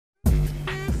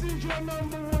your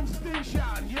number one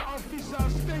station, your official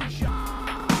station.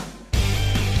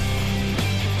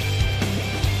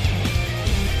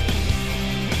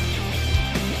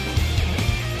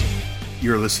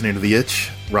 You're listening to The Itch,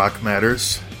 Rock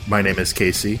Matters. My name is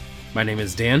Casey. My name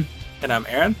is Dan. And I'm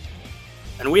Aaron.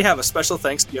 And we have a special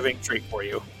Thanksgiving treat for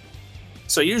you.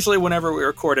 So usually whenever we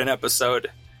record an episode,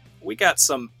 we got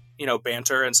some,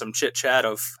 banter and some chit-chat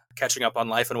of catching up on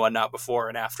life and whatnot before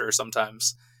and after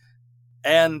sometimes.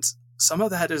 And some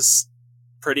of that is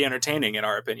pretty entertaining in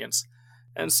our opinions.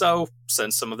 And so,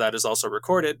 since some of that is also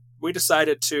recorded, we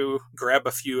decided to grab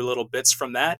a few little bits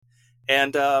from that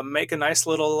and make a nice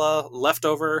little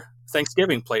leftover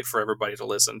Thanksgiving plate for everybody to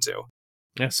listen to.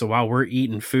 Yeah, so while we're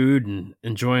eating food and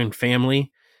enjoying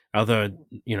family, although,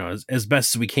 as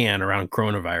best as we can around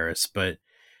coronavirus, but...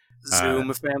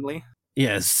 Zoom family.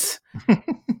 Yes.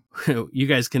 You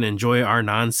guys can enjoy our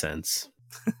nonsense.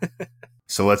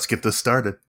 So let's get this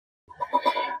started.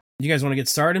 You guys want to get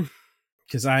started?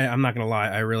 Because I'm not going to lie,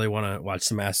 I really want to watch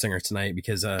The Masked Singer tonight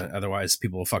because otherwise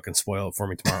people will fucking spoil it for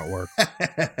me tomorrow at work.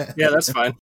 Yeah, that's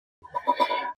fine.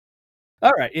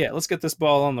 All right, yeah, let's get this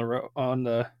ball on the road.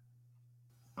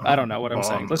 I don't know what I'm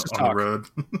saying. Let's just talk. The road.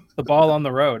 The ball on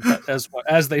the road, as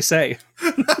they say.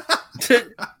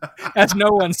 As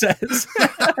no one says.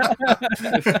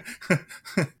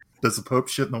 Does the Pope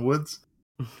shit in the woods?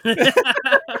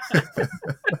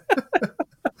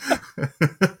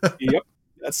 Yep,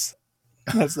 that's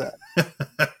that.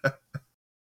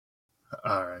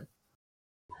 All right.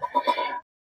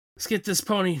 Let's get this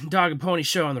dog and pony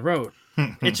show on the road.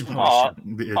 Itch and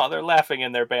pony show. Oh, they're laughing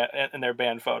in their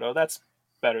band photo. That's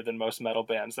better than most metal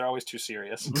bands. They're always too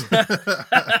serious. These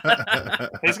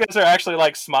guys are actually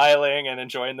like smiling and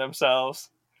enjoying themselves.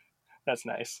 That's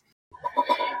nice.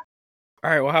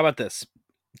 All right, well, how about this?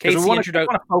 Casey, we want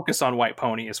to focus on White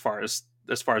Pony as far as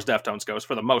Deftones goes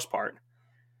for the most part.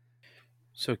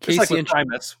 So Casey and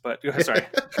Primus, but sorry.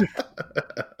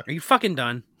 Are you fucking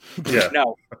done? Yeah.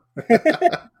 No.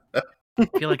 I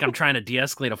feel like I'm trying to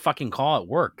de-escalate a fucking call at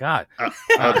work. God.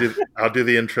 I'll do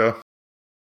the intro.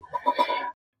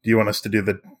 Do you want us to do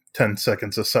the 10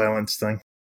 seconds of silence thing?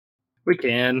 We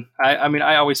can. I mean,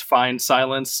 I always find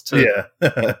silence to do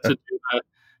the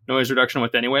noise reduction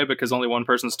with anyway, because only one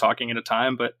person's talking at a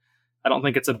time, but I don't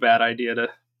think it's a bad idea to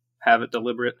have it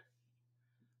deliberate.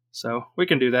 So we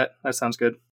can do that. That sounds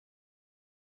good.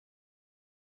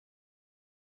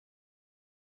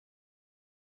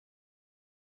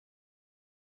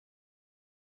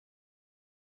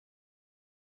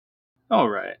 All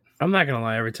right. I'm not going to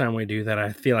lie. Every time we do that,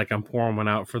 I feel like I'm pouring one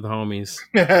out for the homies.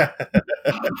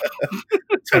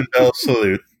 10-bell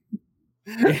salute.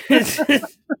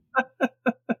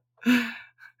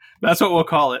 That's what we'll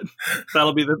call it.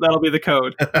 That'll be the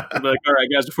code. We'll be like, all right,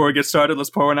 guys, before we get started,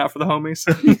 let's pour one out for the homies.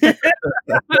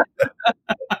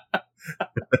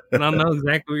 And I'll know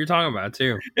exactly what you're talking about,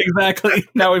 too. Exactly.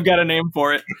 Now we've got a name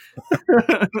for it.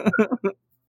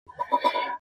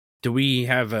 Do we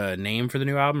have a name for the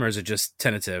new album, or is it just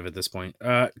tentative at this point?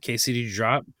 Casey, did you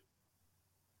drop?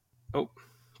 Oh,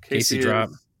 Casey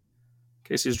dropped.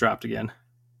 Casey's dropped again.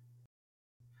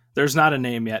 There's not a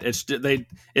name yet.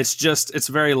 It's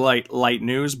very light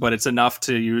news, but it's enough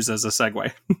to use as a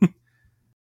segue.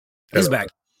 He's back.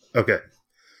 Okay.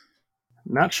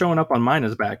 Not showing up on mine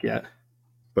is back yet.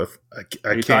 But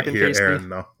I can't hear Casey? Aaron,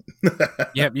 though.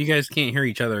 Yep, you guys can't hear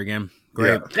each other again.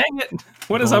 Great. Yeah. Dang it.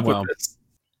 What is up with this?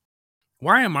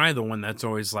 Why am I the one that's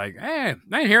always like, hey,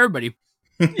 I hear everybody?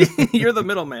 You're the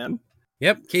middleman.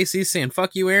 Yep, Casey's saying,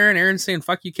 fuck you, Aaron. Aaron's saying,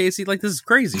 fuck you, Casey. Like, this is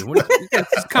crazy.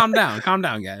 Just calm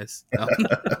down, guys. No.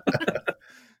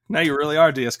 Now you really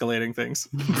are de-escalating things.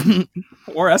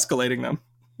 Or escalating them.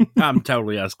 I'm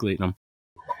totally escalating them.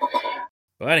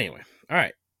 But anyway, all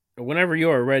right. Whenever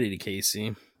you are ready,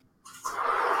 Casey.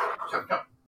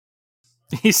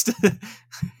 He's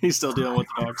still dealing with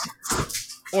the dogs.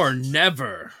 Or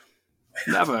never.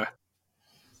 Never.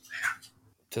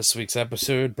 This week's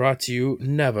episode brought to you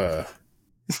never.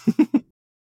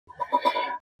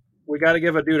 We got to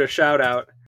give a dude a shout out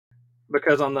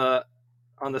because on the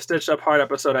Stitched Up Heart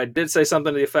episode, I did say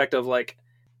something to the effect of like,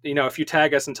 if you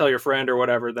tag us and tell your friend or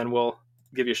whatever, then we'll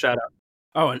give you a shout out.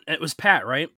 Oh, and it was Pat,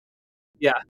 right?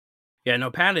 Yeah. Yeah,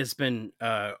 no, Pat has been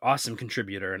an awesome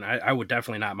contributor, and I would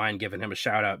definitely not mind giving him a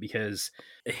shout out because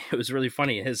it was really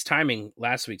funny. His timing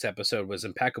last week's episode was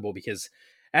impeccable because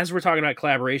as we're talking about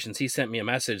collaborations, he sent me a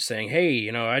message saying, hey,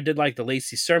 I did like the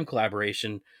Lacey Sturm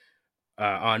collaboration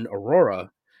on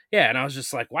Aurora. Yeah, and I was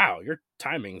just like, wow, your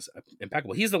timing's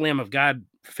impeccable. He's the Lamb of God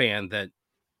fan that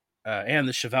and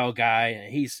the Chevelle guy.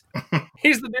 He's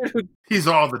He's the dude who He's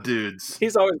all the dudes.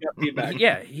 he's always got feedback.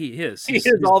 yeah, he is. He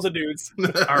is all the dudes.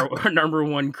 our number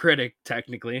one critic,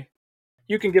 technically.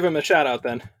 You can give him a shout out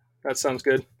then. That sounds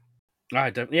good. Yeah,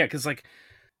 because like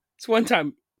it's one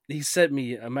time he sent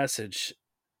me a message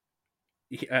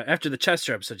after the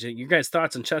Chester episode. Your guys'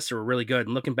 thoughts on Chester were really good.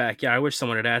 And looking back, I wish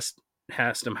someone had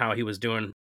asked him how he was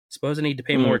doing. Suppose I need to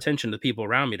pay more attention to the people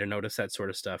around me to notice that sort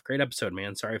of stuff. Great episode,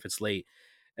 man. Sorry if it's late.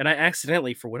 And I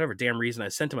accidentally, for whatever damn reason, I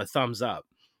sent him a thumbs up.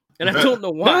 And I don't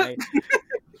know why.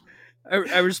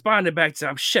 I responded back to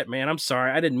him, shit, man, I'm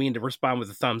sorry. I didn't mean to respond with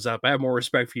a thumbs up. I have more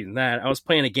respect for you than that. I was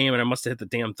playing a game and I must have hit the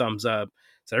damn thumbs up.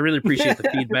 So I really appreciate the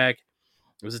feedback.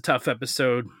 It was a tough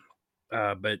episode.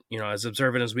 But, as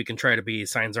observant as we can try to be,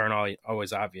 signs aren't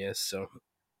always obvious. So,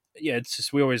 yeah, it's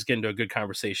just we always get into a good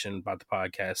conversation about the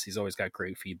podcast. He's always got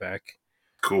great feedback.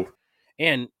 Cool.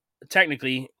 And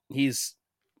technically, he's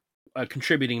a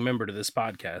contributing member to this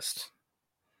podcast.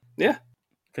 Yeah.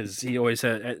 Because I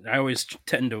always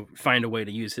tend to find a way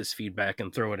to use his feedback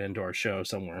and throw it into our show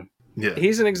somewhere. Yeah.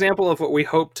 He's an example of what we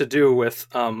hope to do with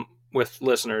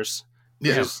listeners.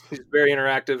 Yeah. He's very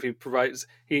interactive.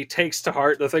 He takes to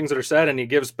heart the things that are said, and he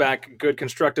gives back good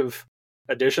constructive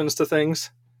additions to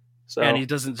things. So, and he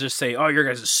doesn't just say, "Oh, your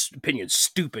guys' opinion's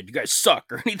stupid. You guys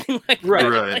suck," or anything like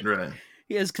that. Right.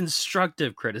 He has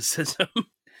constructive criticism.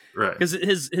 Right. Because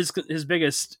his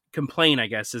biggest complaint, I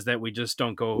guess, is that we just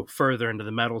don't go further into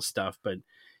the metal stuff. But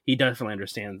he definitely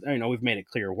understands. We've made it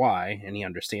clear why, and he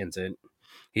understands it.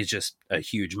 He's just a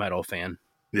huge metal fan.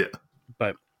 Yeah.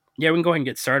 But yeah, we can go ahead and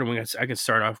get started. I can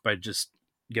start off by just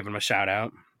giving him a shout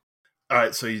out. All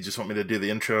right. So you just want me to do the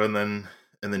intro and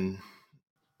then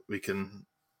we can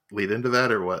lead into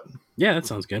that, or what? Yeah, that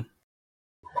sounds good.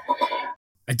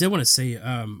 I did want to say,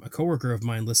 a coworker of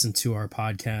mine listened to our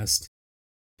podcast.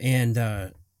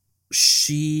 And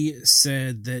she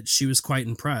said that she was quite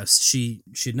impressed.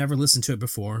 She'd never listened to it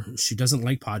before. She doesn't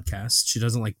like podcasts. She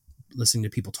doesn't like listening to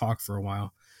people talk for a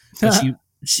while. But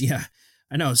yeah,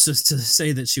 I know. It's just to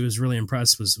say that she was really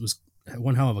impressed was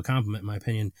one hell of a compliment, in my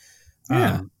opinion.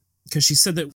 Yeah. Because she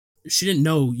said that she didn't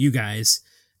know you guys,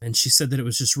 and she said that it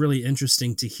was just really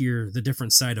interesting to hear the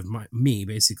different side of me,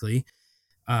 basically,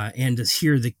 and to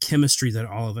hear the chemistry that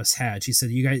all of us had. She said,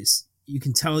 you guys, you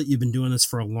can tell that you've been doing this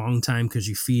for a long time because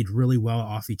you feed really well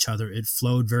off each other. It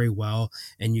flowed very well.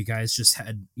 And you guys just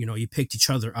had, you picked each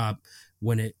other up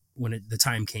when the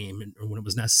time came or when it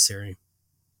was necessary.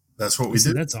 That's what we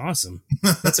did. That's awesome.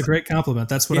 That's a great compliment.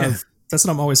 That's what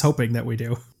I'm always hoping that we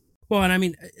do. Well, and I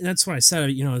mean, that's what I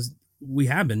said, we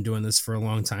have been doing this for a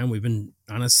long time. We've been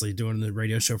honestly doing the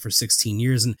radio show for 16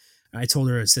 years. And I told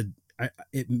her, I said,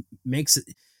 it makes it,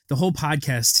 the whole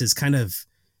podcast has kind of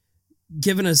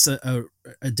given us a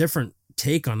different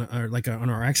take on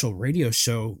our actual radio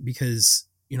show, because,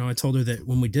 I told her that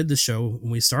when we did the show, when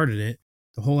we started it,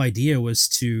 the whole idea was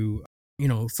to,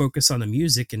 focus on the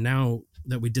music. And now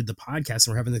that we did the podcast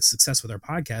and we're having the success with our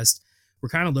podcast, we're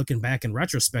kind of looking back in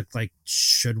retrospect, like,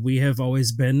 should we have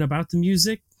always been about the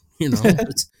music? Yeah.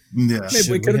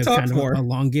 Maybe we could have talked more.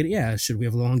 Should we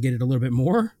have elongated a little bit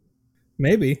more?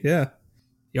 Maybe, yeah.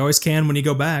 You always can when you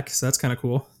go back, so that's kind of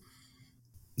cool.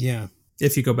 Yeah.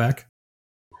 If you go back.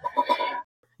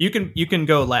 you can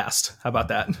go last. How about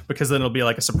that? Because then it'll be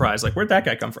like a surprise. Like, where'd that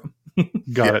guy come from?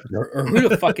 Got it. Or who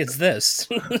the fuck is this?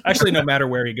 Actually, no matter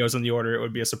where he goes in the order, it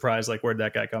would be a surprise. Like, where'd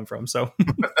that guy come from? So,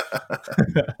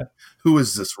 Who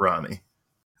is this Ronnie?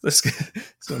 this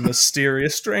a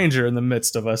mysterious stranger in the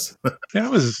midst of us. Yeah, I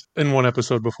was in one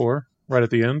episode before, right at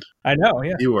the end. I know.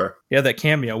 Yeah, You were. yeah. That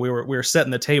cameo. We were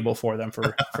setting the table for them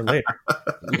for later.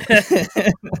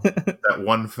 That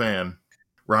one fan.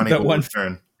 Ronnie That will one-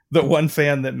 return. The one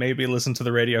fan that maybe listened to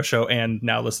the radio show and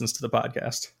now listens to the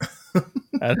podcast.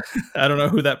 I don't know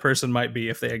who that person might be,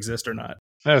 if they exist or not.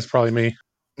 That's probably me.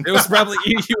 It was probably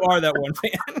you. You are that one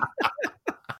fan.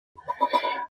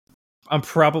 I'm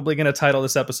probably going to title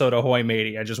this episode "Ahoy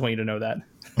Matey." I just want you to know that.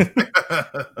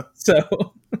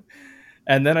 So,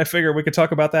 and then I figure we could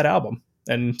talk about that album.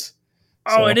 And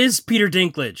It is Peter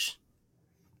Dinklage.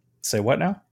 Say what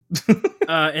now?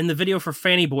 In the video for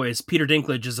Fanny Boys, Peter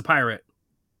Dinklage is a pirate.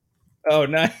 Oh,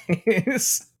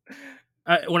 nice.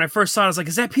 When I first saw it, I was like,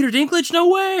 is that Peter Dinklage? No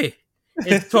way.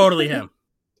 It's totally him.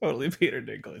 Totally Peter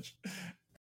Dinklage.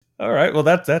 All right. Well,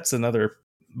 that's another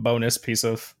bonus piece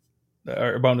of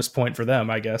or bonus point for them,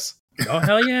 I guess. Oh,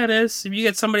 hell yeah, it is. If you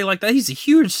get somebody like that, he's a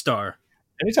huge star.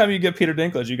 Anytime you get Peter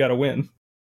Dinklage, you got to win.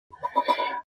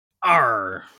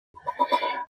 Arr.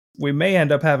 We may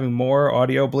end up having more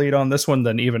audio bleed on this one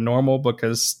than even normal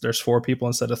because there's 4 people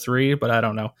instead of 3, but I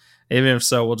don't know. Even if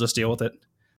so, we'll just deal with it.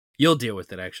 You'll deal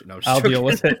with it, actually. No, I'm just I'll joking. deal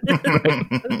with it.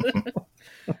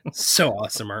 So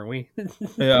awesome, aren't we?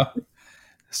 Yeah.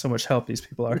 So much help these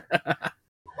people are.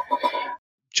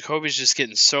 Jacoby's just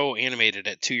getting so animated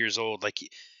at 2 years old. Like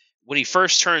when he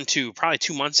first turned 2, probably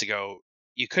 2 months ago,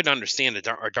 you couldn't understand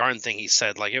a darn thing he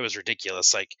said. Like it was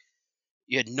ridiculous. Like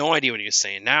you had no idea what he was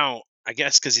saying. Now, I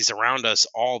guess because he's around us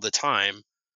all the time,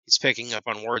 he's picking up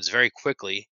on words very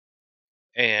quickly.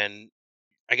 And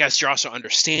I guess you're also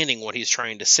understanding what he's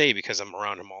trying to say because I'm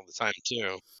around him all the time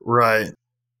too. Right.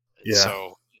 Yeah.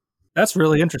 So That's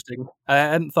really interesting. I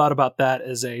hadn't thought about that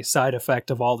as a side effect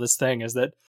of all this thing, is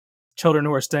that children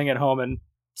who are staying at home and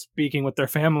speaking with their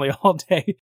family all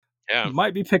day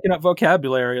might be picking up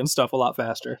vocabulary and stuff a lot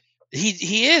faster.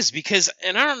 He is, because,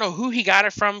 and I don't know who he got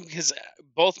it from, because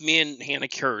both me and Hannah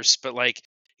curse, but like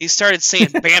he started saying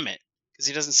 "bam it" because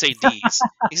he doesn't say D's.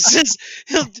 He says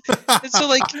and so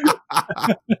like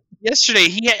yesterday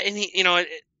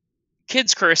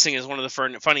kids cursing is one of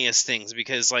the funniest things,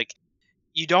 because like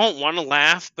you don't want to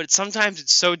laugh, but sometimes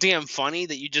it's so damn funny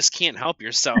that you just can't help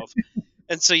yourself.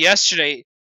 And so yesterday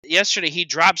he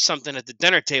dropped something at the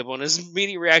dinner table, and his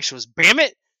immediate reaction was "bam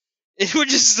it," and we're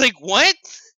just like, "What?"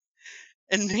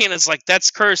 And Hannah's like, "That's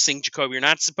cursing, Jacoby. You're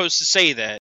not supposed to say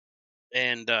that."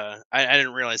 And I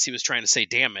didn't realize he was trying to say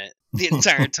 "damn it" the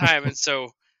entire time. And so,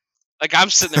 like, I'm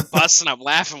sitting there busting up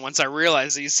laughing once I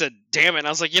realized that he said "damn it." And I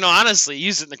was like, honestly,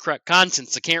 use it in the correct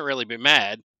context. I can't really be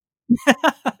mad.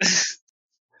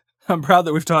 I'm proud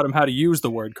that we've taught him how to use the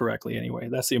word correctly anyway.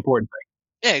 That's the important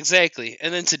thing. Yeah, exactly.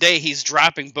 And then today he's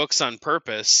dropping books on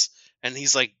purpose, and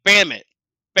he's like, "Bam it,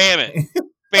 bam it,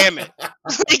 bam it."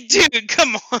 Like, dude,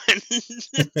 come on.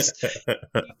 You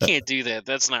can't do that.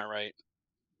 That's not right.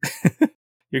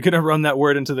 You're going to run that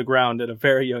word into the ground at a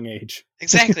very young age.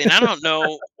 Exactly. And I don't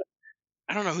know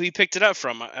who he picked it up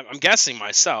from. I'm guessing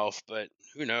myself, but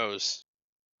who knows?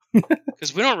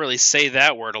 Because we don't really say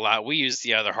that word a lot. We use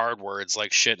the other hard words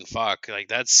like shit and fuck. Like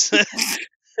that's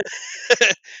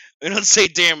we don't say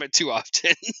 "damn it" too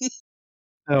often.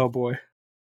 Oh boy.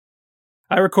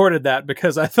 I recorded that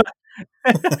because I thought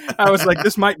I was like,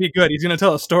 this might be good. He's going to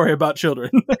tell a story about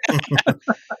children.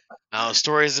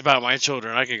 Stories about my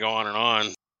children. I could go on and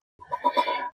on.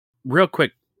 Real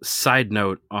quick side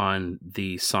note on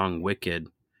the song Wicked.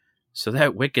 So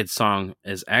that Wicked song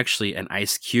is actually an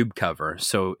Ice Cube cover.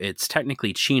 So it's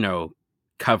technically Chino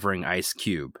covering Ice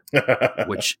Cube,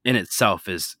 which in itself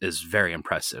is very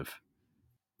impressive.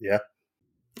 Yeah.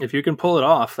 If you can pull it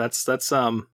off, that's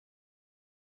a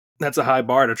high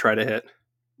bar to try to hit.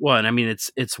 Well, and I mean,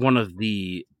 it's one of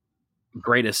the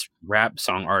greatest rap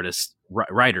song artists,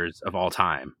 writers of all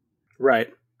time. Right.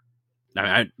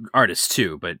 I mean, artists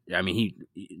too, but I mean,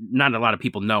 not a lot of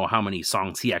people know how many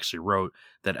songs he actually wrote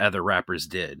that other rappers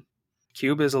did.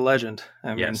 Cube is a legend.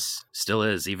 Yes, still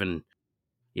is, even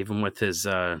with his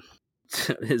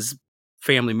his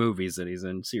family movies that he's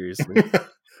in. Seriously,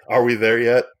 Are we there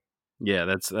yet? Yeah,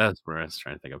 that's what I was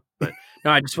trying to think of. But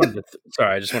no, I just wanted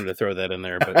to throw that in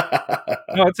there. But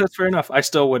no, that's fair enough. I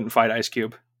still wouldn't fight Ice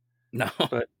Cube. No,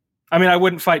 but I mean, I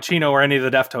wouldn't fight Chino or any of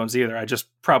the Deftones either. I just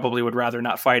probably would rather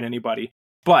not fight anybody.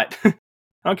 But I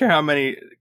don't care how many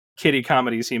kiddie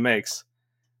comedies he makes.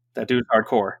 That dude's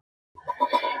hardcore.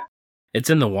 It's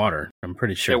in the water. I'm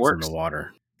pretty sure it's works. in the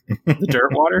water. The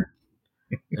dirt water?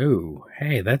 Ooh,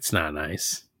 hey, that's not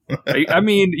nice. I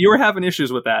mean, you were having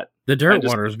issues with that. The dirt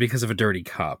water is because of a dirty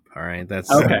cup. All right, that's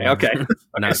okay.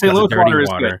 Not St. Louis water is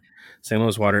good. St.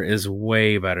 Louis water is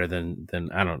way better than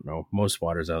I don't know, most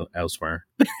waters elsewhere.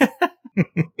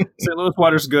 St. Louis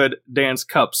water's good. Dan's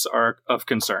cups are of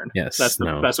concern. Yes, that's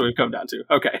what we've come down to.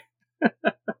 Okay.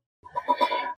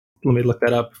 Let me look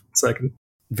that up a second.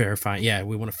 Verify. Yeah,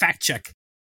 we want to fact check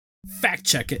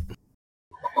it.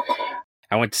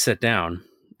 I went to sit down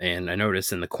and I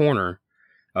noticed in the corner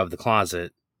of the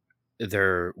closet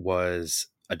there was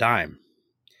a dime.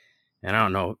 And I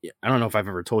don't know if I've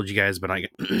ever told you guys, but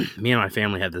me and my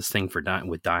family had this thing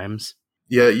with dimes.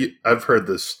 Yeah, I've heard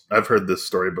this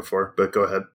story before, but go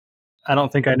ahead. I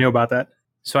don't think I knew about that.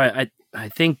 So I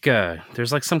think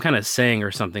there's like some kind of saying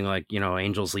or something like,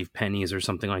 angels leave pennies or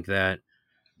something like that.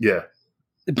 Yeah.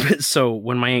 So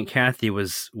when my Aunt Kathy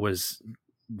was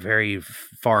very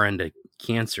far into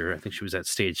cancer, I think she was at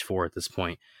stage 4 at this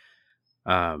point.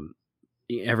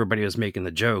 Everybody was making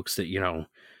the jokes that,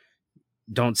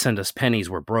 don't send us pennies,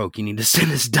 we're broke. You need to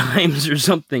send us dimes or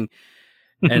something.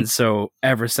 And so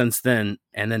ever since then,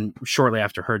 and then shortly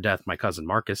after her death, my cousin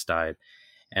Marcus died.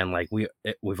 And like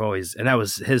we've always, and that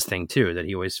was his thing too, that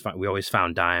we always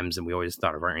found dimes and we always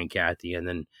thought of our Aunt Kathy. And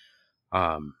then,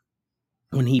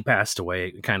 when he passed away,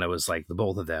 it kind of was like the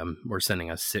both of them were sending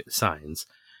us signs.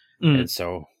 And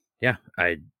so Yeah,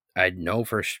 I know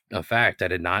for a fact I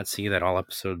did not see that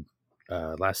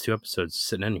last 2 episodes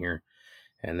sitting in here,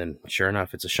 and then sure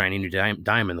enough, it's a shiny new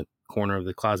dime in the corner of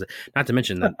the closet. Not to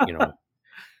mention that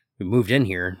we moved in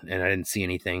here and I didn't see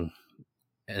anything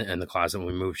in the closet when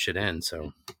we moved shit in,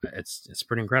 so it's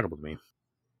pretty incredible to me.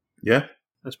 Yeah,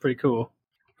 That's pretty cool.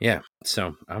 Yeah,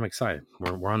 so I'm excited.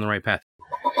 We're on the right path.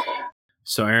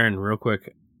 So Aaron, real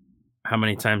quick, how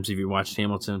many times have you watched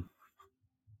Hamilton?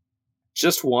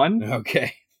 Just one.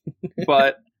 Okay.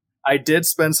 But I did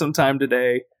spend some time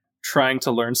today trying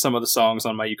to learn some of the songs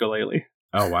on my ukulele.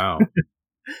 Oh wow.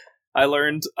 I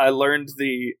learned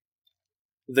the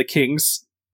King's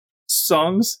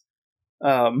songs.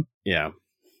 Yeah.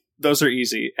 Those are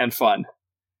easy and fun.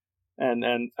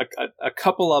 And a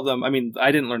couple of them, I mean,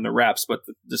 I didn't learn the raps, but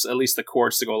just at least the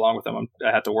chords to go along with them.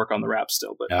 I had to work on the raps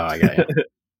still, but I got you.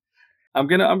 I'm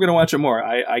gonna watch it more.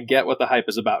 I get what the hype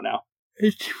is about now.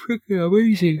 It's freaking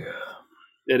amazing.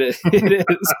 It is. It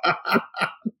is.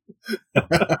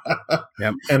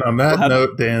 Yep. And on that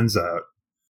note, Dan's out.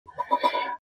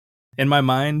 In my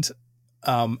mind,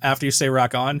 after you say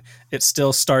 "Rock On," it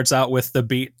still starts out with the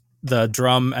beat, the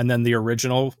drum, and then the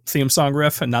original theme song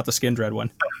riff, and not the Skin Dread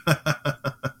one.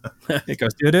 It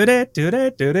goes do do do do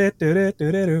do do do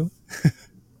do do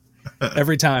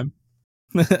every time.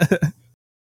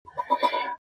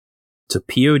 To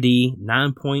POD,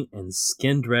 9 and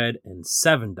Skin Dread, and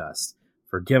Seven Dust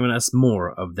for giving us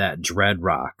more of that dread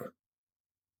rock.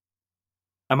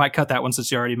 I might cut that one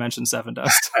since you already mentioned Seven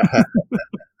Dust.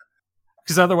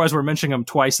 Because otherwise we're mentioning them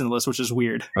twice in the list, which is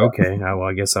weird. Okay, well,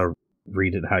 I guess I'll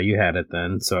read it how you had it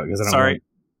then. So, because I don't Sorry. know.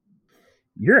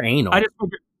 You're anal. I just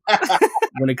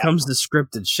when it comes to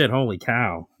scripted shit, holy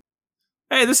cow.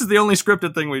 Hey, this is the only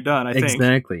scripted thing we've done, I think.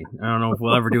 Exactly. I don't know if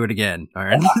we'll ever do it again. All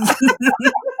right.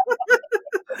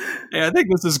 Yeah, I think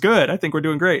this is good. I think we're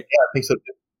doing great. Yeah, I think so too.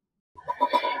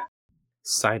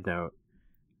 Side note,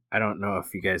 I don't know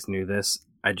if you guys knew this.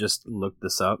 I just looked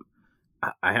this up.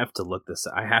 I have to look this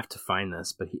up. I have to find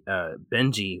this. But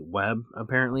Benji Webb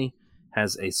apparently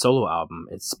has a solo album.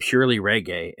 It's purely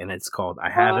reggae, and it's called I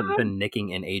Haven't Been Nicking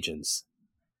in Ages.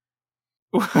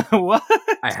 What?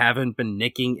 I Haven't Been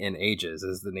Nicking in Ages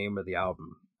is the name of the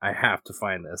album. I have to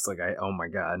find this. Oh my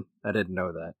god. I didn't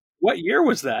know that. What year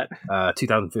was that?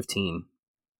 2015.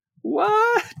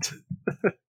 What?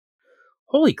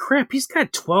 Holy crap, he's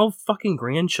got 12 fucking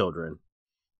grandchildren.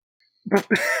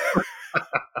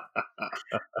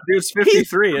 Dude's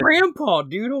 53. He's grandpa,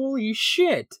 dude. Holy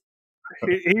shit.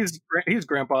 He's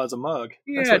grandpa as a mug.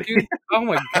 Yeah, dude. Oh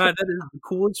my god, that is the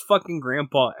coolest fucking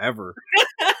grandpa ever.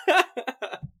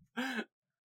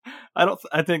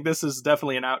 I think this is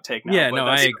definitely an outtake now. Yeah, no,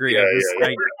 I agree. Yeah,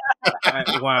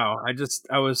 Wow.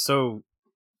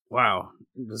 Wow.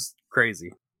 Just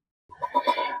crazy.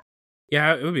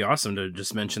 Yeah, it would be awesome to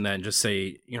just mention that and just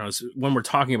say, when we're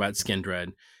talking about Skin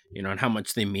Dread, and how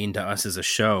much they mean to us as a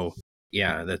show.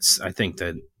 Yeah, I think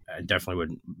that I definitely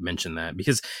would mention that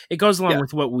because it goes along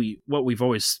with what we've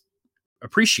always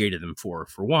appreciated them for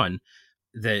one,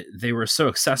 that they were so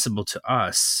accessible to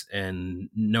us and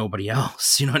nobody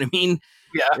else. You know what I mean?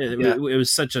 Yeah. It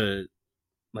was such a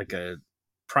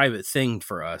private thing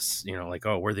for us,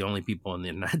 we're the only people in the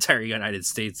entire United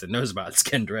States that knows about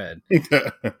Skin Dread.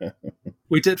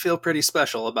 We did feel pretty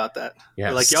special about that.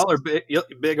 Yes. Like y'all are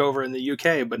big over in the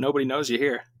UK, but nobody knows you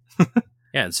here.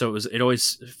 Yeah, and so it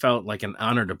always felt like an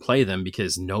honor to play them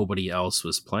because nobody else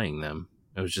was playing them.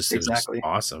 It was just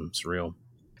awesome. It's real.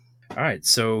 All right,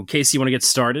 so Casey, you want to get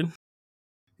started?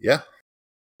 Yeah.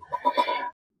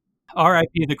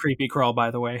 R.I.P. the Creepy Crawl,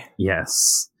 by the way.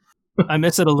 Yes. I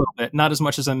miss it a little bit. Not as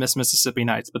much as I miss Mississippi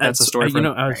Nights, but that's a story.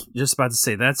 I was just about to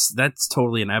say that's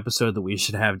totally an episode that we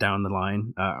should have down the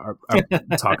line.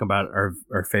 Talk about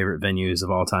our favorite venues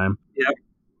of all time.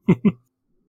 Yep.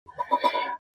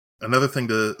 Another thing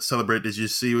to celebrate, did you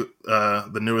see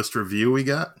the newest review we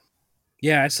got?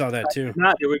 Yeah, I saw that too.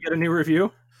 Did we get a new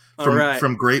review?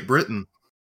 From Great Britain.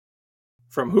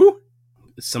 From who?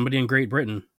 Somebody in Great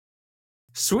Britain.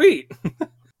 Sweet.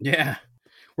 Yeah.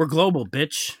 We're global,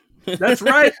 bitch. That's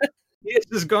right. It's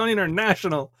just gone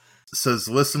international. It says,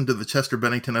 listen to the Chester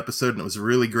Bennington episode, and it was a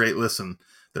really great listen.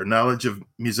 Their knowledge of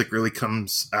music really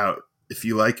comes out. If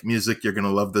you like music, you're going to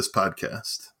love this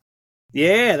podcast.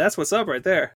 Yeah, that's what's up right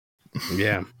there.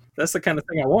 Yeah. That's the kind of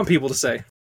thing I want people to say.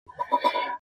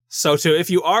 So, if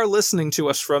you are listening to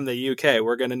us from the UK,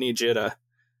 we're going to need you to...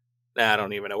 I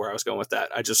don't even know where I was going with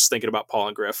that. I just thinking about Paul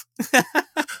and Griff.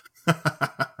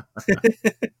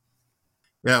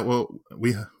 Yeah, well,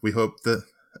 we hope that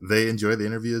they enjoy the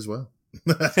interview as well.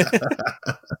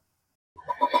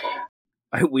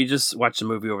 I we just watched a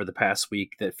movie over the past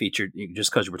week that featured,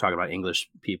 just because we're talking about English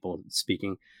people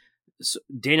speaking. So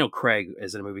Daniel Craig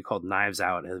is in a movie called Knives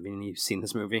Out. Have you seen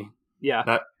this movie?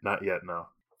 Yeah. Not yet, no.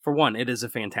 For one, it is a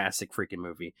fantastic freaking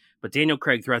movie. But Daniel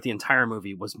Craig throughout the entire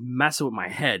movie was messing with my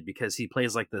head because he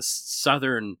plays like this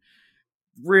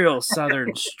real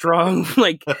southern, strong,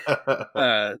 like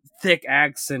thick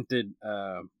accented,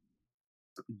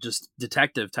 just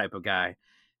detective type of guy.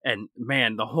 And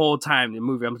man, the whole time in the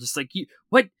movie, I'm just like,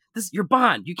 what? You're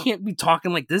Bond. You can't be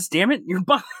talking like this. Damn it, you're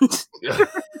Bond.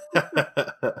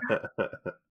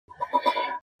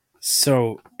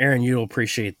 So, Aaron, you'll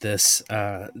appreciate this.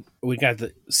 We got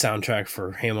the soundtrack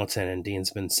for Hamilton, and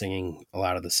Dean's been singing a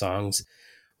lot of the songs.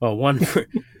 Well,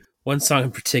 one song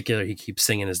in particular he keeps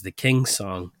singing is the King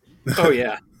song. Oh,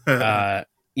 yeah.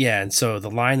 Yeah, and so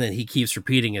the line that he keeps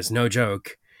repeating is no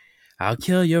joke. I'll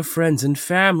kill your friends and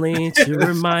family to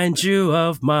remind you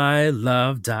of my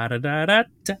love. Da da da da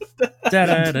da da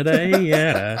da da da.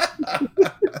 Yeah.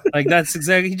 Like that's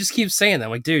exactly. He just keeps saying that.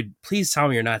 I'm like, dude, please tell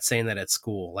me you're not saying that at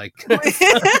school. Like,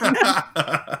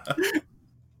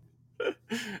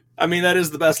 I mean, that is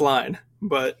the best line,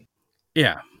 but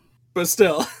yeah, but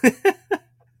still.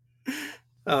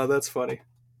 Oh, that's funny.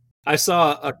 I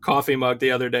saw a coffee mug the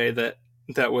other day that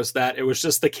was that. It was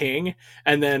just the King,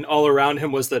 and then all around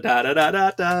him was the da da da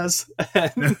da das.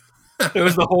 It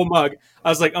was the whole mug. I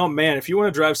was like, oh man, if you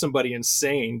want to drive somebody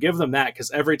insane, give them that,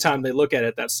 because every time they look at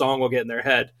it, that song will get in their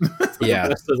head. Yeah, the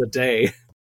rest of the day.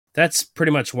 That's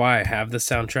pretty much why I have the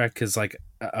soundtrack, because like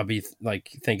I'll be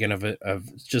like thinking of it of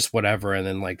just whatever, and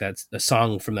then like that's a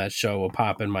song from that show will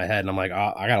pop in my head, and I'm like,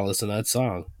 oh, I gotta listen to that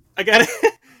song. I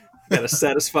gotta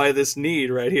satisfy this need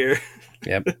right here.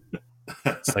 Yep.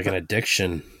 It's like an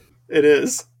addiction. It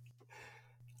is.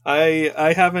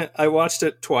 I watched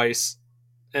it twice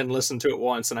and listened to it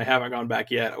once, and I haven't gone back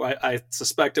yet. I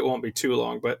suspect it won't be too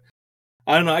long, but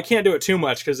I don't know. I can't do it too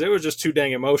much because it was just too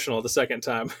dang emotional the second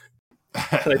time.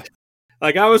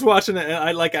 like I was watching it,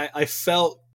 and I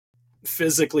felt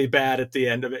physically bad at the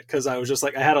end of it because I was just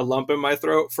like, I had a lump in my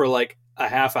throat for like a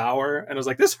half hour, and I was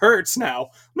like, this hurts now.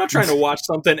 I'm not trying to watch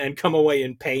something and come away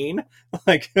in pain.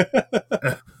 Like,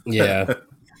 yeah.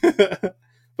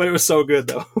 But it was so good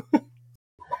though.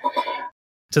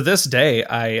 To this day,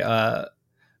 I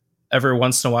every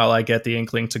once in a while I get the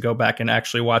inkling to go back and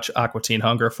actually watch Aqua Teen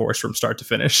Hunger Force from start to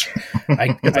finish.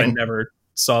 I never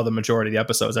saw the majority of the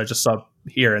episodes. I just saw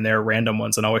here and there random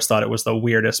ones, and always thought it was the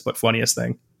weirdest but funniest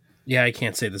thing. Yeah, I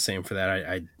can't say the same for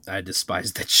that. I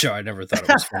despised that show. I never thought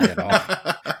it was funny at all.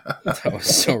 That was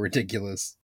so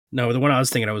ridiculous. No, the one I was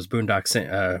thinking of was Boondocks.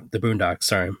 The Boondocks,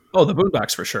 sorry. Oh, the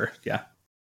Boondocks for sure. Yeah.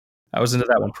 I was into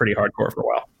that one pretty hardcore for a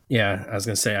while. Yeah, I was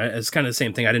going to say, it's kind of the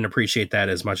same thing. I didn't appreciate that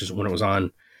as much as when it was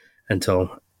on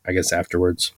until, I guess,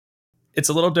 afterwards. It's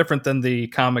a little different than the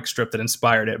comic strip that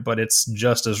inspired it, but it's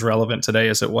just as relevant today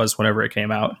as it was whenever it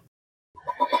came out.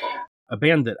 A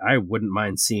band that I wouldn't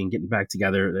mind seeing getting back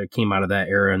together that came out of that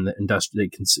era and the industrial,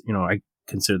 I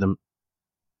consider them.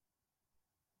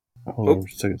 Hold on for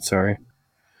a second, sorry.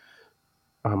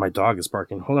 Oh, my dog is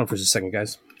barking. Hold on for just a second,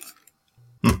 guys.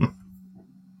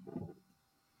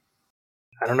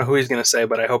 I don't know who he's going to say,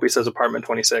 but I hope he says Apartment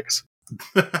 26.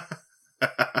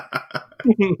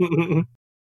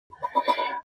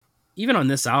 Even on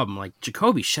this album, like,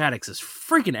 Jacoby Shaddix is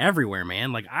freaking everywhere,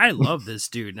 man. Like, I love this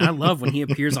dude, and I love when he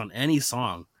appears on any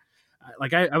song.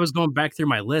 Like, I was going back through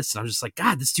my list, and I was just like,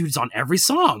 God, this dude's on every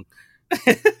song.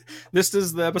 This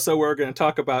is the episode where we're going to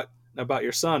talk about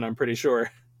your son, I'm pretty sure.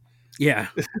 Yeah.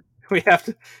 We have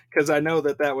to, because I know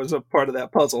that was a part of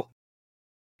that puzzle.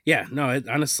 Yeah, no,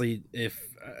 honestly, if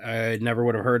I never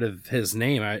would have heard of his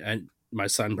name, my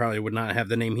son probably would not have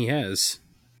the name he has.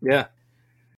 Yeah,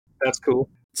 that's cool.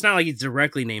 It's not like he's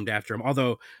directly named after him,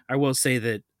 although I will say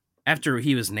that after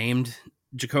he was named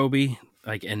Jacoby,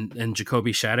 like, and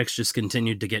Jacoby Shaddix just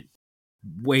continued to get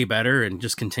way better and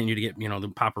just continue to get,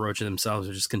 the Papa Roach themselves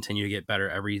will just continue to get better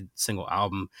every single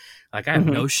album. Like, I have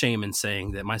no shame in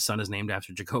saying that my son is named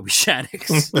after Jacoby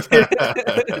Shaddix.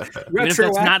 Even if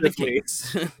that's not the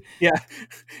case. Yeah,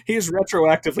 he's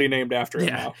retroactively named after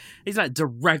him now. He's not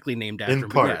directly named after him. In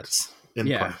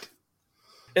part.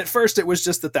 At first, it was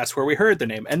just that's where we heard the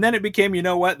name. And then it became, you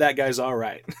know what? That guy's all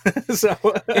right. Yeah,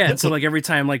 and so, like, every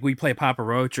time, like, we play Papa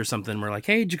Roach or something, we're like,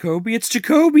 hey, Jacoby, it's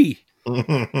Jacoby.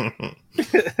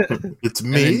 It's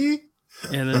me?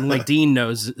 And then, like, Dean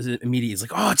knows immediately. He's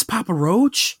like, oh, it's Papa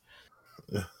Roach?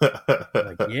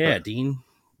 Like, yeah, Dean,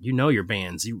 you know your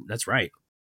bands. That's right.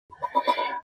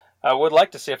 I would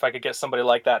like to see if I could get somebody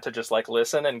like that to just, like,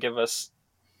 listen and give us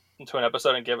to an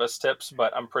episode and give us tips,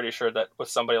 but I'm pretty sure that with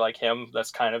somebody like him,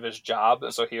 that's kind of his job.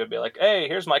 And so he would be like, hey,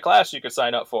 here's my class you could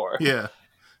sign up for. Yeah.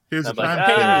 Here's a like,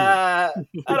 time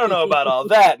I don't know about all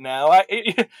that now. I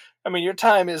mean, your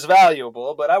time is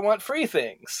valuable, but I want free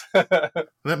things.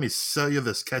 Let me sell you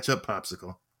this ketchup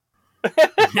popsicle.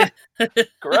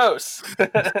 Gross.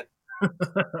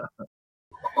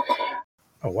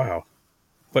 Oh, wow.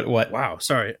 But what? Wow,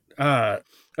 sorry. A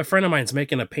friend of mine's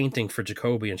making a painting for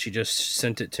Jacoby, and she just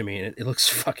sent it to me, and it looks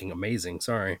fucking amazing.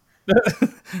 Sorry.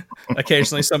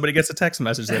 Occasionally somebody gets a text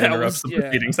message that interrupts the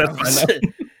proceedings. That's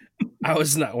fine. I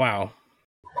was not. Wow.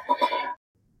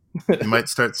 You might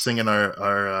start singing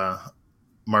our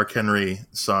Mark Henry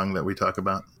song that we talk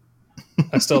about.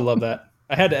 I still love that.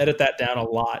 I had to edit that down a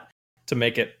lot to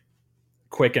make it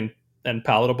quick and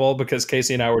palatable because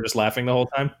Casey and I were just laughing the whole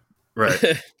time.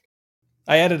 Right.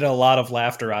 I edited a lot of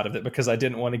laughter out of it because I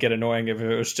didn't want to get annoying if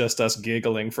it was just us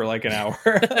giggling for like an hour.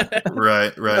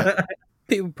 Right.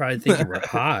 People probably think you were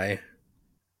high.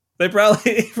 They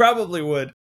probably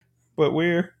would. But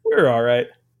we're all right.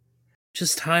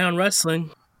 Just high on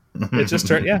wrestling. It just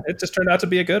turned out to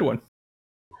be a good one.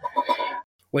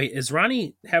 Wait, is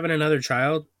Ronnie having another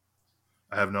child?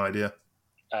 I have no idea.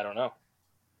 I don't know.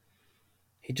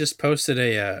 He just posted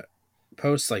a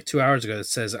post like 2 hours ago that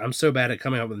says, "I'm so bad at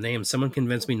coming up with names. Someone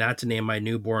convinced me not to name my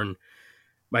newborn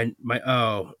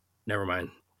oh, never mind.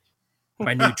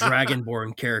 My new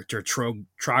dragonborn character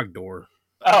Trogdor."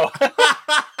 Oh.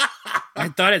 I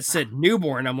thought it said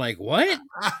newborn. I'm like, what?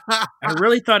 I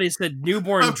really thought he said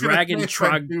newborn dragon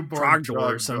Trogdor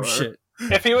or some shit.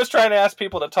 If he was trying to ask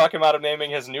people to talk him out of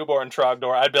naming his newborn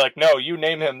Trogdor, I'd be like, no, you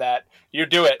name him that. You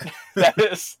do it. That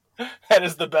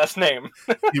is the best name.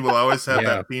 He will always have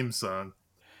that theme song.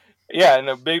 Yeah,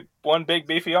 and one big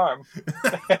beefy arm.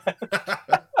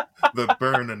 The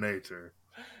Burninator.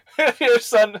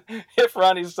 If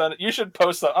Ronnie's son, you should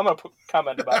post that. I'm going to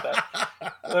comment about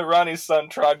that. The Ronnie's son,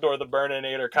 Trogdor the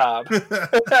Burninator Cobb.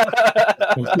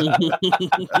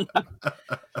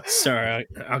 Sorry,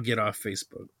 I'll get off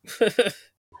Facebook.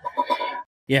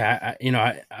 Yeah,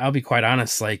 I'll be quite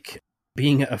honest. Like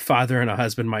being a father and a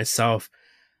husband myself,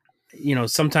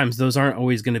 sometimes those aren't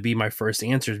always going to be my first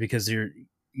answers because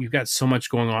you've got so much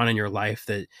going on in your life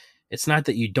that it's not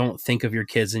that you don't think of your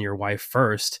kids and your wife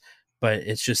first. But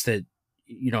it's just that,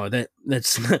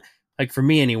 that's like for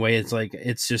me anyway, it's like,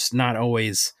 it's just not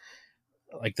always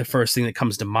like the first thing that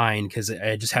comes to mind because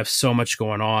I just have so much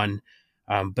going on.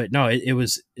 But no, it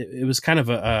was kind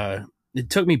of it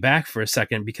took me back for a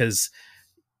second because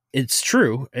it's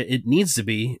true. It needs to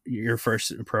be your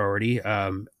first priority.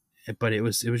 But it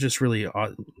was just really,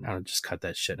 I'll just cut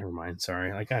that shit. Never mind.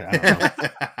 Sorry. Like, I don't know.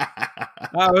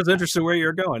 I was interested where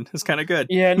you're going. It's kind of good.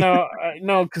 Yeah, no,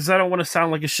 because I don't want to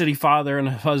sound like a shitty father and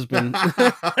a husband.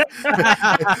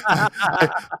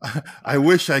 I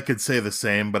wish I could say the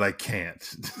same, but I can't.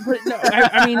 But no,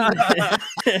 I mean,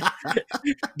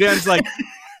 Dan's like,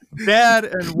 dad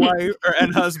and wife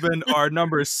and husband are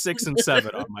numbers 6 and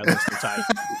 7 on my list of types.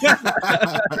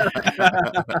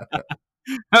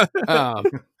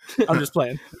 I'm just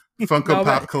playing. Funko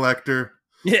Pop collector.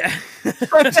 Yeah.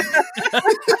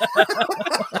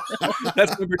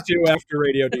 That's number 2 after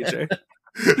radio DJ.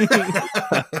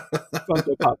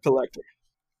 Funko Pop collector.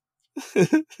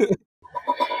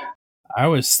 I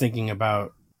was thinking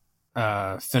about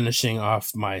finishing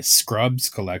off my Scrubs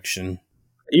collection.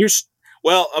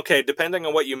 Well, okay, depending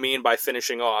on what you mean by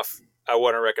finishing off, I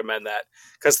wouldn't recommend that.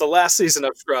 Because the last season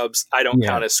of Scrubs, I don't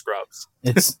count as Scrubs.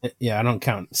 I don't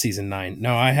count season 9.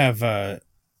 No, I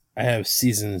have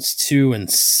seasons 2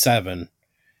 and 7.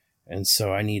 And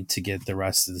so I need to get the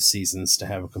rest of the seasons to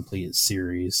have a complete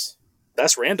series.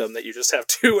 That's random that you just have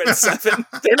 2 and 7.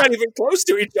 They're not even close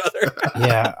to each other.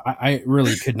 Yeah, I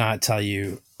really could not tell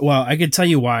you. Well, I could tell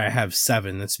you why I have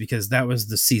 7. That's because that was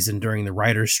the season during the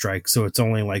writer's strike. So it's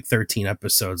only like 13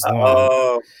 episodes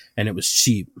long. And it was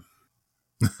cheap.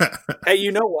 Hey,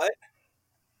 you know what?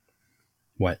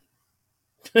 What?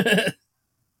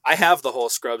 I have the whole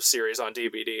Scrubs series on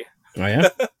DVD. Oh, yeah?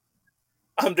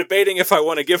 I'm debating if I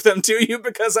want to give them to you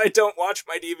because I don't watch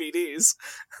my DVDs.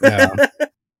 Yeah.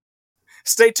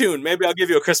 Stay tuned. Maybe I'll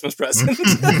give you a Christmas present.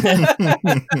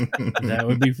 That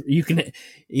would be, you can,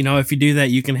 if you do that,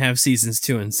 you can have seasons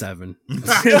 2 and 7.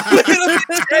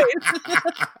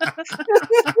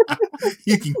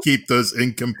 You can keep those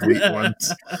incomplete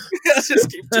ones. Let's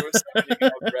just keep 2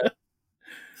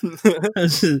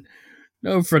 and 7.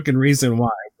 No freaking reason why,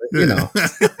 but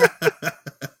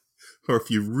Or if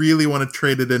you really want to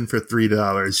trade it in for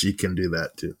 $3, you can do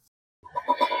that too.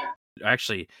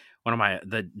 Actually,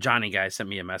 the Johnny guy sent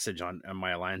me a message on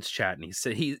my Alliance chat, and he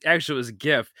said he actually was a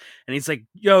GIF, and he's like,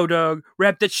 "Yo, dog,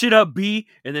 wrap that shit up, B."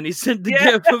 And then he sent the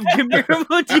GIF of Gamira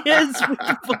Montiel with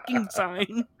the fucking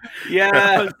sign.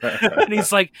 Yeah, and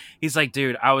he's like,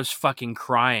 dude, I was fucking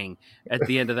crying at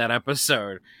the end of that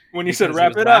episode when you said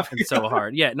wrap it up so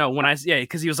hard. Yeah, no,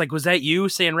 because he was like, "Was that you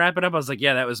saying wrap it up?" I was like,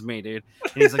 "Yeah, that was me, dude."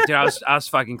 And he's like, "Dude, I was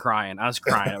fucking crying. I was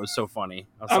crying. It was so funny."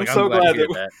 I was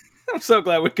I'm so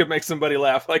glad we could make somebody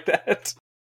laugh like that.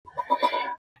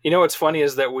 You know what's funny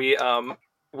is that we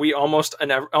almost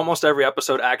every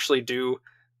episode actually do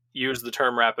use the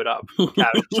term "wrap it up."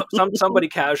 Somebody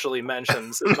casually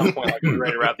mentions at some point, like, we're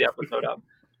ready to wrap the episode up.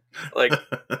 Like,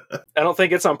 I don't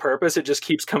think it's on purpose. It just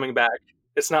keeps coming back.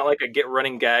 It's not like a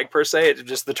running gag per se. It's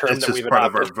just the term that we've part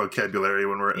adopted. of our vocabulary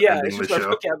when we're ending the it's just show.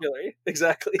 Our vocabulary,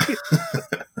 exactly.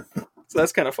 So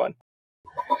that's kind of fun.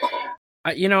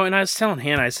 And I was telling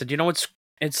Hannah, I said,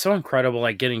 it's so incredible,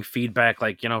 like getting feedback,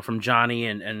 like, from Johnny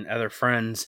and other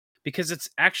friends, because it's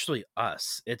actually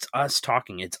us. It's us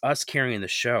talking. It's us carrying the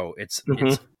show. It's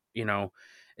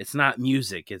not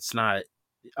music. It's not,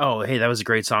 oh, hey, that was a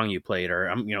great song you played, or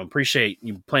appreciate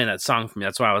you playing that song for me.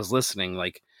 That's why I was listening.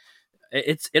 Like,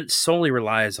 it solely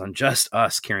relies on just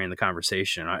us carrying the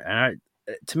conversation.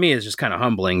 To me, it's just kind of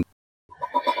humbling.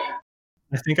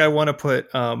 I think I want to put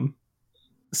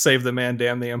 "Save the Man,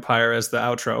 Damn the Empire" as the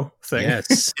outro thing.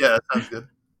 Yes. Yeah, that sounds good.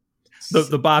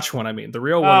 The botch one, I mean. The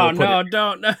real one. Oh, no,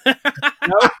 don't. No,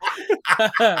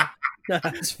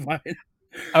 that's fine.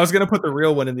 I was gonna put the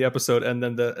real one in the episode, and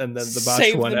then the botch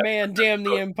Save one. Save the Man, Damn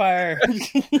the Empire. They'll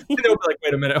be like,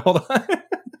 wait a minute, hold on.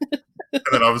 And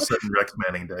then all of a sudden, Rex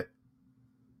Manning Day.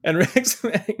 And Rex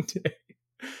Manning Day.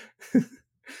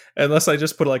 Unless I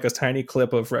just put like a tiny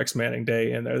clip of Rex Manning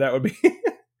Day in there, that would be.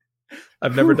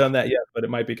 I've never done that yet, but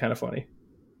it might be kind of funny.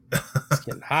 It's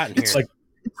getting hot in here. It's like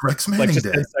Rex Manning just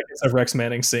Day. 10 seconds of Rex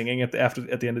Manning singing at the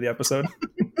end of the episode.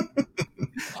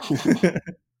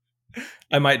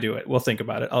 I might do it. We'll think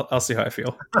about it. I'll see how I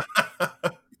feel.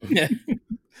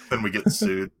 Then we get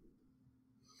sued.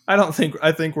 I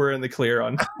think we're in the clear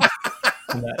on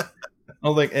that. I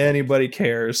don't think anybody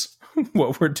cares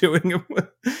what we're doing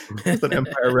with an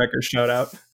Empire Records shout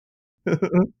out.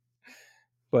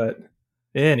 But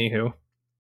anywho,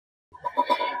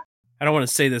 I don't want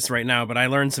to say this right now, but I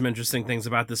learned some interesting things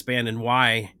about this band and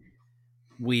why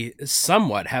we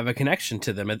somewhat have a connection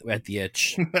to them at the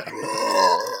Itch.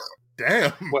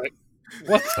 Damn. What?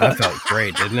 That felt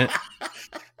great, didn't it?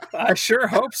 I sure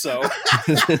hope so.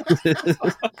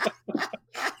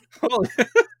 Well,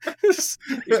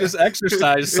 you just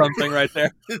exercised something right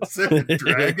there. Is there a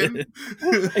dragon?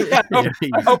 Yeah,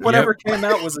 I hope whatever came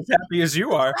out was as happy as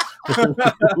you are.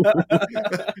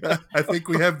 I think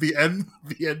we have the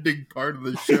ending part of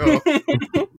the show.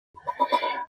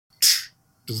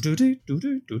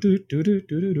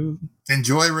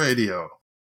 Enjoy radio.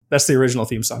 That's the original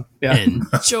theme song. Yeah.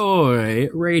 Enjoy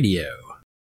radio.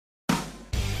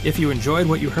 If you enjoyed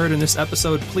what you heard in this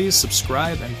episode, please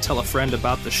subscribe and tell a friend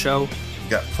about the show. We've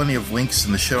got plenty of links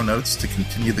in the show notes to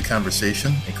continue the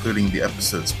conversation, including the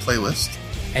episode's playlist.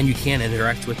 And you can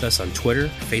interact with us on Twitter,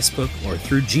 Facebook, or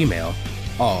through Gmail,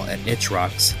 all at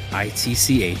ItchRocks,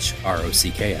 ITCHROCKS.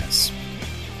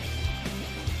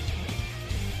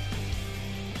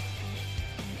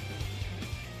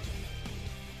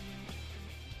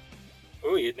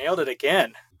 Ooh, you nailed it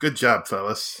again. Good job,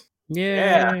 fellas.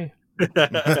 Yeah.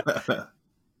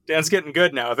 Dan's getting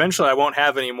good now. Eventually, I won't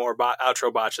have any more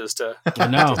outro botches to. I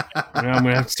know. I'm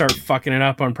going to have to start fucking it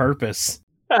up on purpose.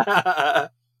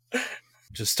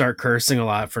 Just start cursing a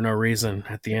lot for no reason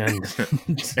at the end.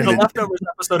 The Leftovers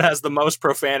episode has the most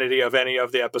profanity of any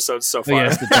of the episodes so far.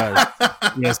 Yes, it does.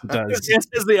 Yes, it does. It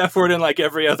is the F word in like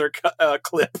every other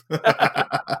clip.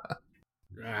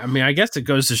 I mean, I guess it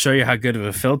goes to show you how good of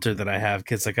a filter that I have,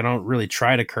 because like I don't really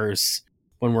try to curse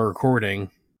when we're recording.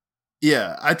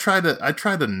 Yeah, I try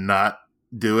to not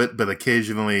do it, but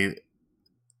occasionally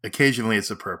it's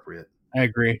appropriate. I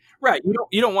agree. Right.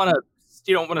 You don't want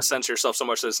to censor yourself so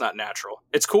much that it's not natural.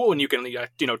 It's cool when you can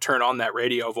turn on that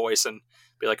radio voice and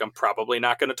be like, I'm probably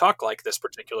not going to talk like this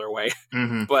particular way.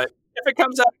 Mm-hmm. But if it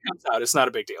comes out, it comes out. It's not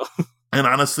a big deal. And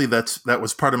honestly, that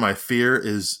was part of my fear,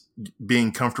 is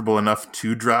being comfortable enough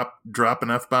to drop an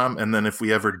F-bomb. And then if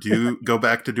we ever do go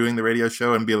back to doing the radio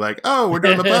show and be like, oh, we're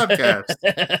doing the podcast.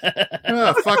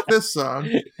 Oh, fuck this song.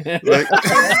 Like,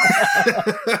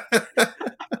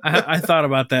 I thought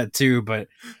about that too, but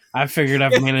I figured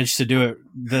I've managed to do it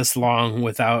this long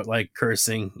without like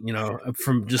cursing,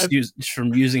 from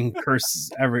using curses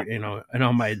and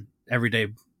on my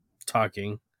everyday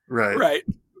talking. Right. Right.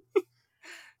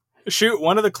 Shoot,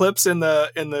 one of the clips in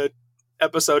the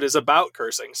episode is about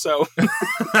cursing. So,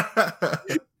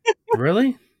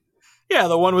 Really? yeah,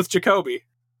 the one with Jacoby.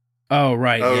 Oh,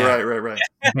 right. Oh, yeah. right.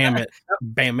 Bam it.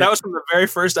 Bam it. That was from the very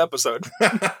first episode.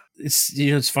 It's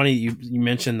it's funny you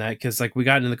mentioned that because like we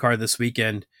got in the car this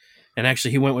weekend, and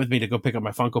actually he went with me to go pick up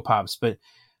my Funko Pops, but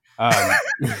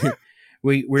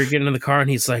we're getting in the car and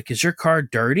he's like, "Is your car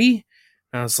dirty?"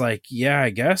 And I was like, "Yeah, I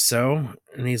guess so."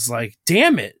 And he's like,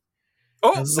 "Damn it!"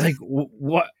 Oh, I was like,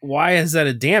 "What? Why is that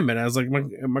a damn it?" I was like,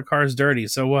 "My car's dirty.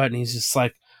 So what?" And he's just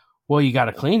like, "Well, you got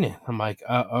to clean it." I'm like,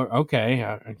 "Okay,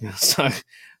 I guess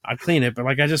I'll clean it." But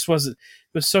like, I just wasn't.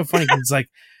 It was so funny. He's like,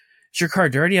 "Is your car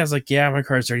dirty?" I was like, "Yeah, my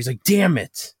car's dirty." He's like, "Damn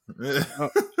it!"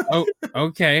 Oh,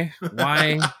 okay.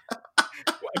 Why?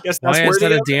 I guess that's Why is that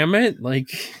worthy a of it. damn it? Like,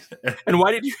 And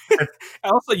why did you?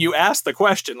 Also, you asked the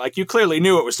question. Like, you clearly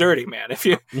knew it was dirty, man. If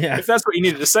yeah. if that's what you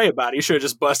needed to say about it, you should have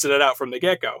just busted it out from the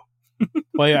get go.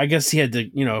 Well, I guess he had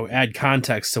to, add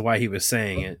context to why he was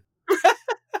saying it.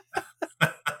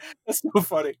 That's so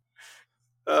funny.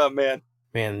 Oh man.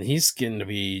 Man, he's getting to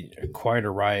be quite a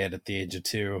riot at the age of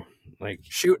 2. Like,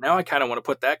 Shoot, now I kind of want to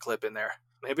put that clip in there.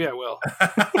 Maybe I will.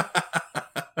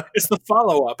 It's the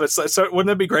follow up. So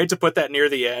wouldn't it be great to put that near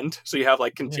the end so you have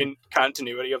like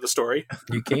continuity of the story?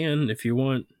 you can if you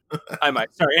want. I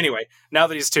might. Sorry. Anyway, now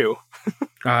that he's 2,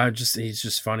 He's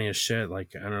just funny as shit.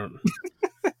 Like, I don't.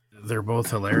 They're both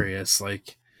hilarious.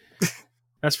 Like,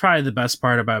 that's probably the best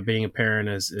part about being a parent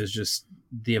is just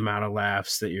the amount of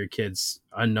laughs that your kids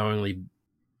unknowingly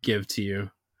give to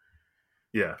you.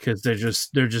 Yeah, because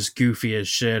they're just goofy as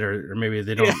shit, or maybe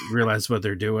they don't realize what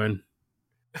they're doing.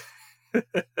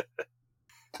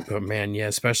 But man, yeah,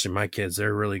 especially my kids,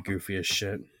 they're really goofy as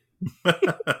shit.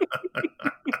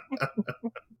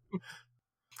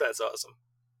 That's awesome.